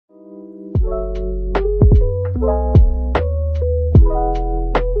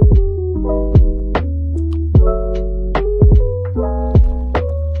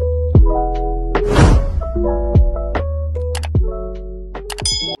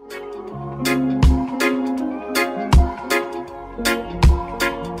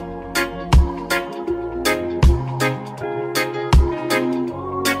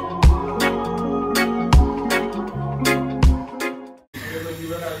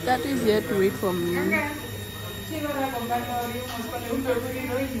That is here to wait for me.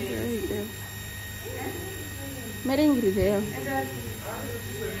 Merengue there.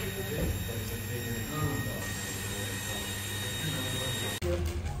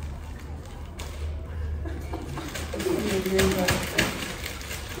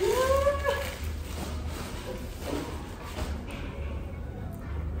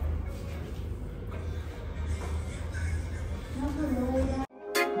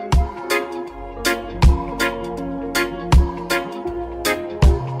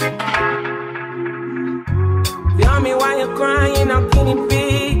 Tell me why you're crying, how can it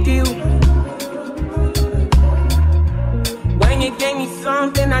big deal? When you gave me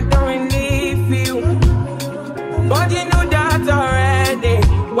something I don't really feel, but you knew that already.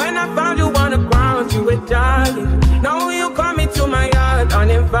 When I found you on the ground, you were dying. Now you come into my yard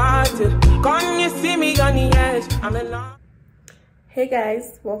uninvited. Can't you see me on the edge? I'm in love. Hey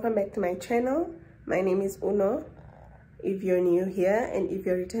guys, welcome back to my channel. My name is Uno. If you're new here and if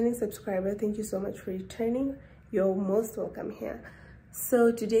you're a returning subscriber, thank you so much for returning. You're most welcome here.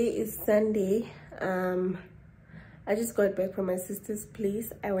 So today is Sunday. I just got back from my sister's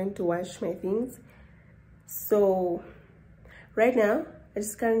place. I went to wash my things. So right now I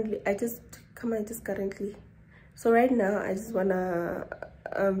just wanna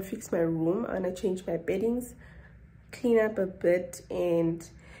fix my room. I wanna change my beddings, clean up a bit, and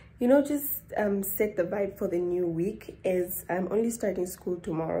you know, just set the vibe for the new week, as I'm only starting school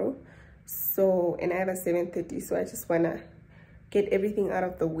tomorrow. So, and I have a 7:30, so I just wanna get everything out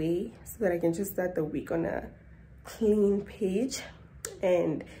of the way so that I can just start the week on a clean page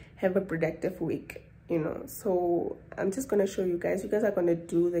and have a productive week, you know. So I'm just gonna show you guys are gonna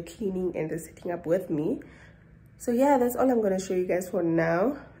do the cleaning and the setting up with me. So yeah, that's all I'm gonna show you guys for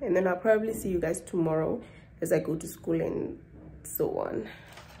now, and then I'll probably see you guys tomorrow as I go to school and so on.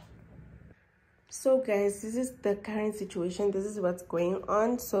 So guys, this is the current situation. This is what's going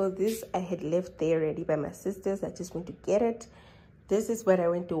on. So this I had left there ready by my sisters. I just went to get it. This is what I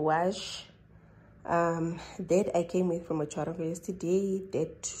went to wash. That I came with from a charter yesterday.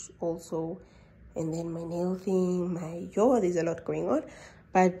 That also, and then my nail thing, there's a lot going on,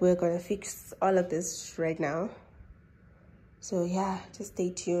 but we're gonna fix all of this right now. So yeah, just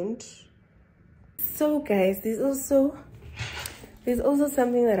stay tuned. So guys, there's also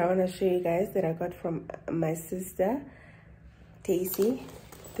something that I want to show you guys that I got from my sister Tacy.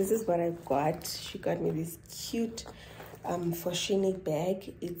 This is what I got. She got me this cute Foshinic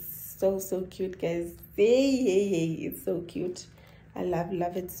bag. It's so cute, guys. Hey, it's so cute. I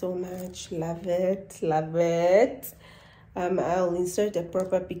love it so much. Love it. I'll insert a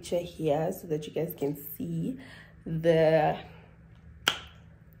proper picture here so that you guys can see the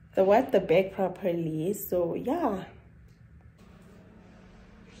bag properly. So yeah.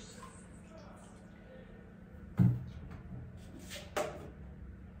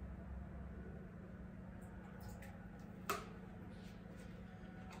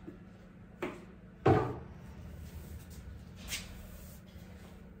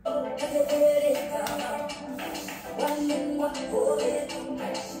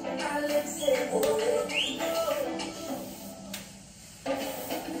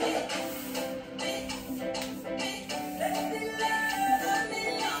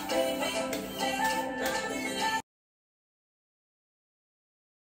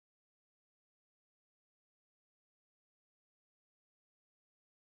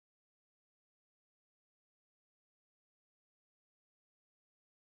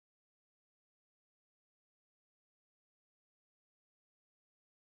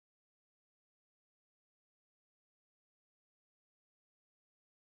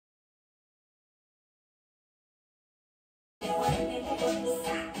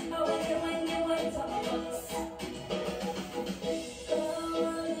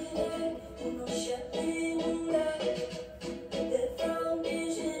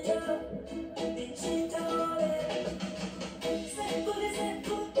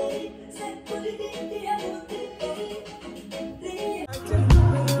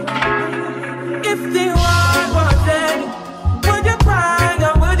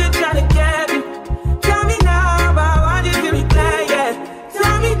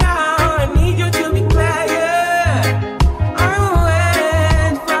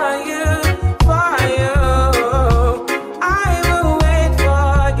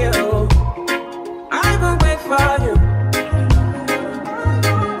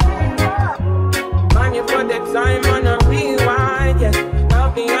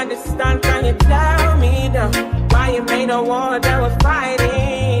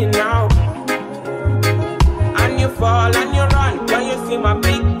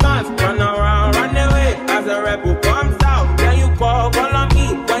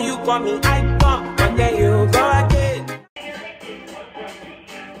 for me, I thought, but then you go again.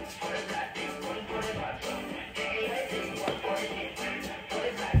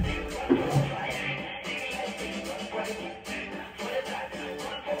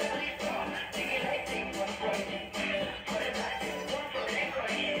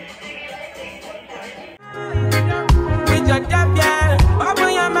 With your death, yeah,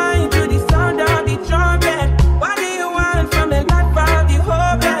 open your mind to the sound of the trumpet. What do you want from a life of the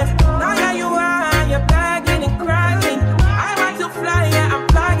hopeless? Now here you are, you're begging and crying. I want to fly, yeah, I'm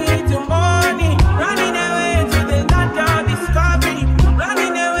flying to morning. Running away to the land of discovery.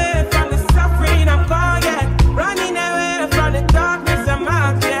 Running away from the suffering I'm caught, yeah. Running away from the darkness I'm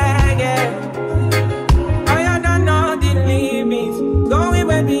out, yeah, yeah. I don't know the limits. Going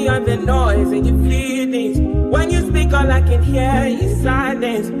way beyond the noise and you feel things. When you speak, all I can hear is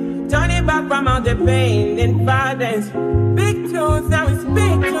silence. Turning back from all the pain and violence. Big tunes, now it's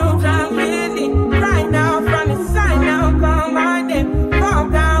big tunes. I'm really right now from the side now. Come on and fall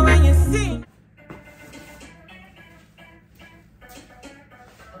down when you sing.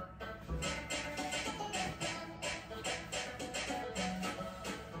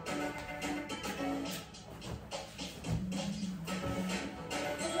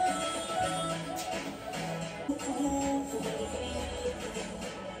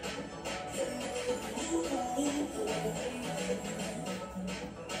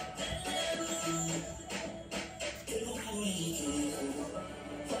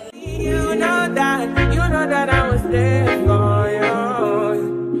 You know that I was there for you.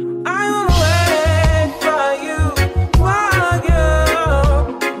 I will wait for you, for you.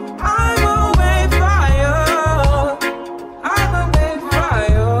 I will wait for you. I will wait for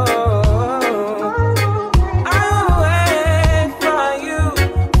you. I will wait for you,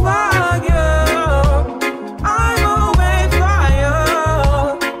 for you. I will wait for you.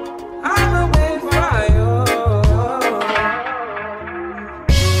 I will wait for you.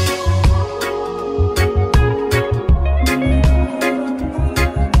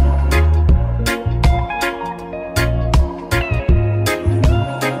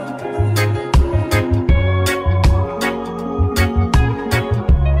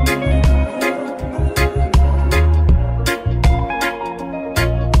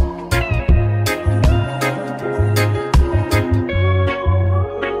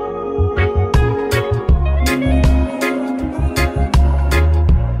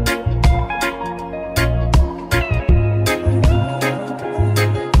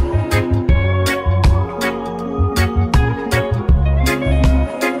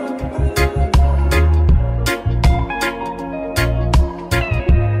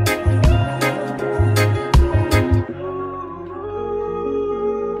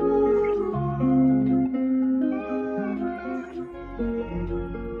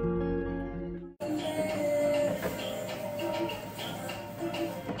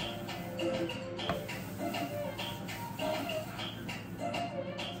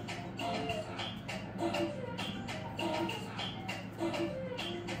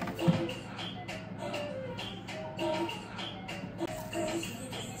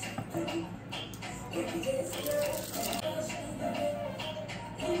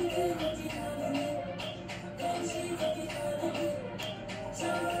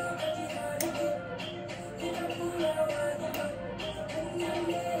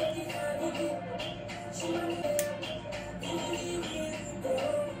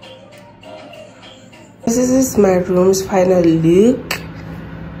 This is my room's final look.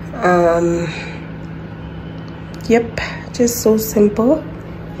 Yep, just so simple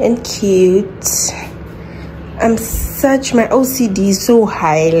and cute. My OCD is so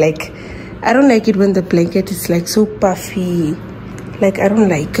high. Like, I don't like it when the blanket is like so puffy. Like, I don't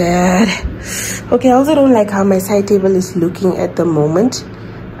like it. Okay, I also don't like how my side table is looking at the moment.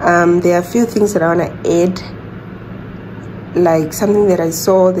 There are a few things that I want to add. Like something that I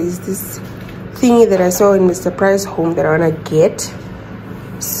saw, there's this thingy that I saw in Mr. Price home that I want to get.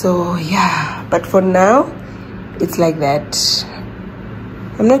 So yeah, but for now it's like that.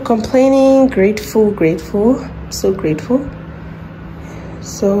 I'm not complaining. Grateful, so grateful.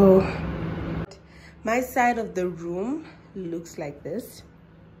 So my side of the room looks like this,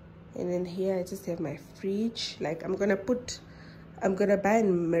 and then here I just have my fridge. Like, I'm gonna buy a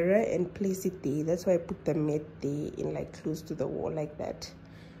mirror and place it there. That's why I put the mat there in like close to the wall like that,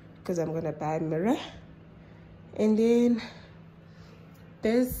 because I'm gonna buy a mirror. And then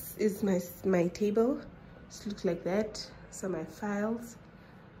this is my table. It looks like that. So my files,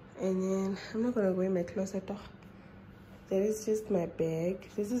 and then I'm not gonna go in my closet though. There is just my bag.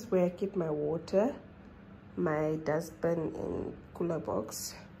 This is where I keep my water, my dustbin and cooler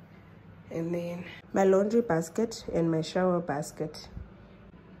box. and then my laundry basket and my shower basket.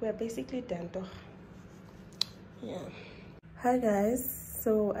 We're basically done though. Yeah. Hi guys,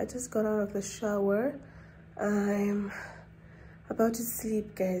 so I just got out of the shower. I'm about to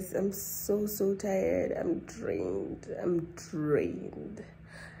sleep, guys. I'm so tired. I'm drained.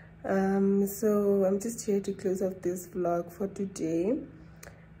 So I'm just here to close off this vlog for today.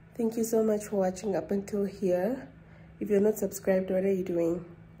 Thank you so much for watching up until here. If you're not subscribed, what are you doing?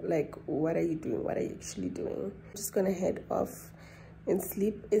 Like, what are you doing? What are you actually doing? I'm just gonna head off and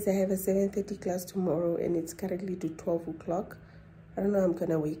sleep, as I have a 7:30 class tomorrow and it's currently to 12 o'clock. I don't know how I'm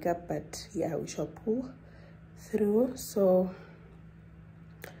gonna wake up, but yeah, we shall pull through. So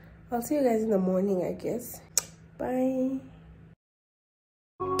I'll see you guys in the morning, I guess. Bye.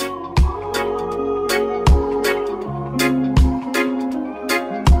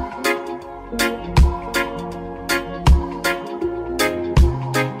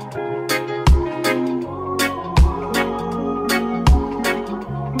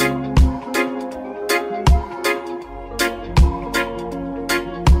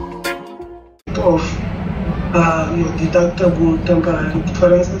 Of your deductible temporary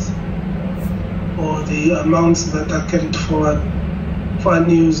differences, or the amounts that are carried forward for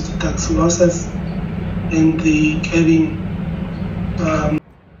unused tax losses in the carrying.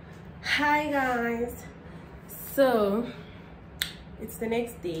 Hi guys, so it's the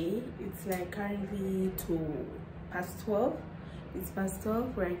next day. It's like currently past 12. It's past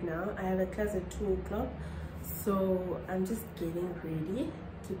 12 right now. I have a class at 2 o'clock, so I'm just getting ready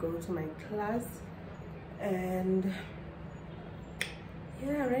to go to my class. And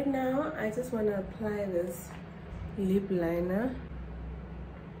yeah, right now I just want to apply this lip liner.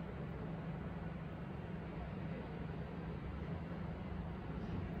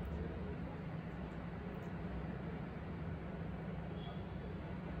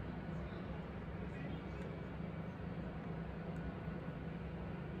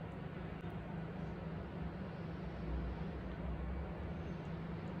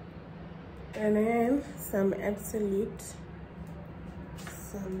 And then some absolute.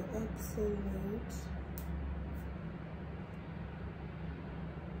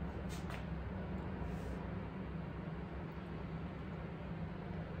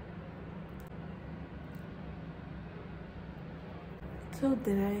 So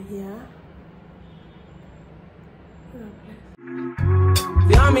dry here.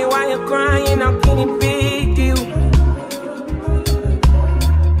 Tell me why you're crying, how can it be to you?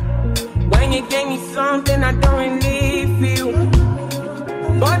 When you gave me something I don't really feel,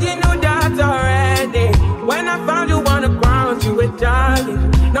 but you knew that already. When I found you on the ground, you were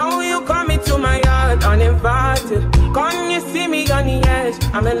dying. Now you come into my yard uninvited. Come you see me on the edge,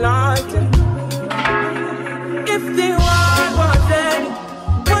 I'm enlightened. If the world was ending,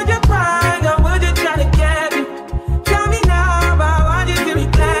 would you cry or would you try to get me? Tell me now, I want you to be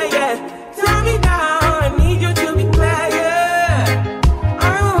clear, yeah. Tell me now, I need you to be clear, yeah. I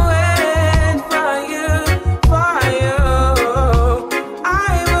will wait for you, for you. I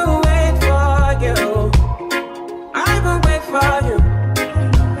will wait for you. I will wait for you.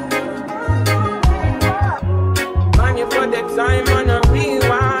 Man, you put the time on a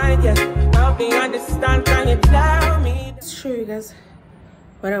rewind, yeah. Help me understand, can you tell me? Let's show you guys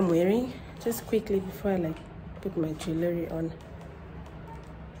what I'm wearing just quickly before I like put my jewelry on.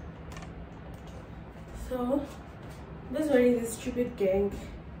 So I'm just wearing this stupid gang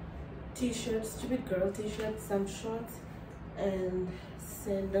t-shirt, stupid girl t-shirt, some shorts and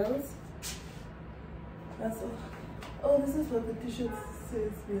sandals. That's all. Oh, this is what the t-shirt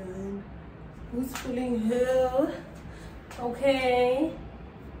says behind. Who's pulling hill? Okay.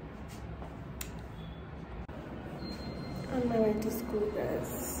 On my way to school,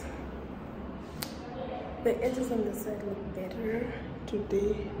 guys. The edges on the side look better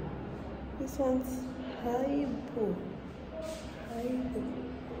today. This one's high bow.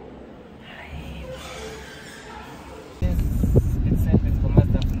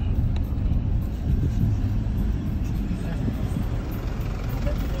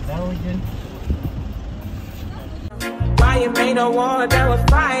 Why you made a war that was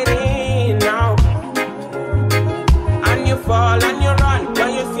fighting now? And you fall and you run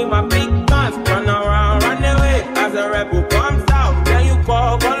when you see my big guns. Run around, run away as a rebel comes out. Then you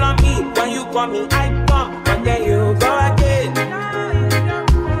call on me. When you call me, I come. But then you go again.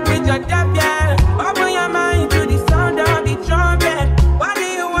 With your deaf, yeah. Open your mind to the sound of the trumpet. What do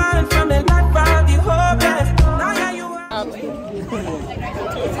you want from the life of the hopeless? Now yeah, you want.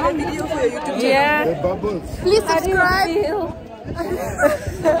 It's a video for your YouTube channel. Yeah. Please subscribe.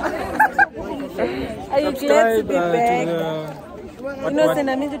 Are you glad to be back?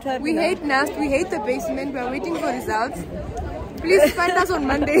 We hate NAST, we hate the basement, we are waiting for results. Please find us on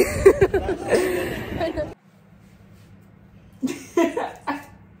Monday.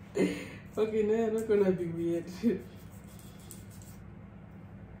 Okay, no, I'm not gonna be weird.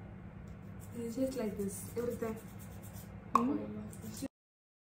 It's just like this every time.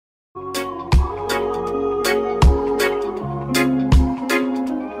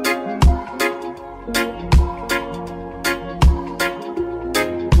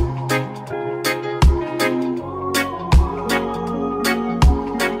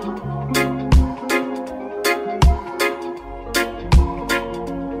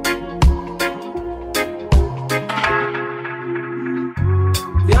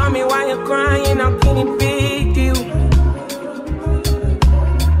 Tell me why you're crying, how can it big deal?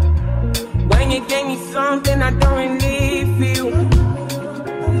 When you gave me something I don't really feel,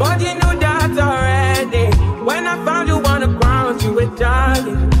 but you knew that already. When I found you on the ground, you were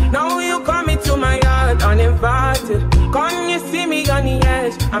dying. Now you coming to my yard uninvited. Can't you see me on the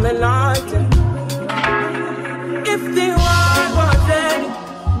edge? I'm enlightened. If the world was ending,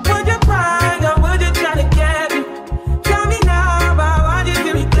 would you cry or would you try to get it? Tell me now about what you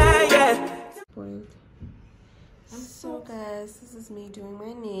do me there, yeah. So guys, this is me doing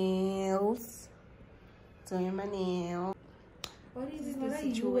my nails. Doing my nails. What is This is the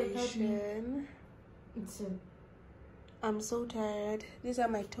situation. I'm so tired. These are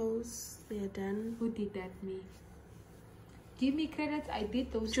my toes. They're done. Who did that? Me. Give me credits. I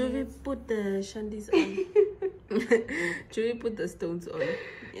did those. Should we put the shandies on? Should we put the stones on?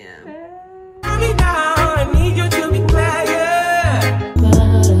 Yeah. Tell me now, I need you to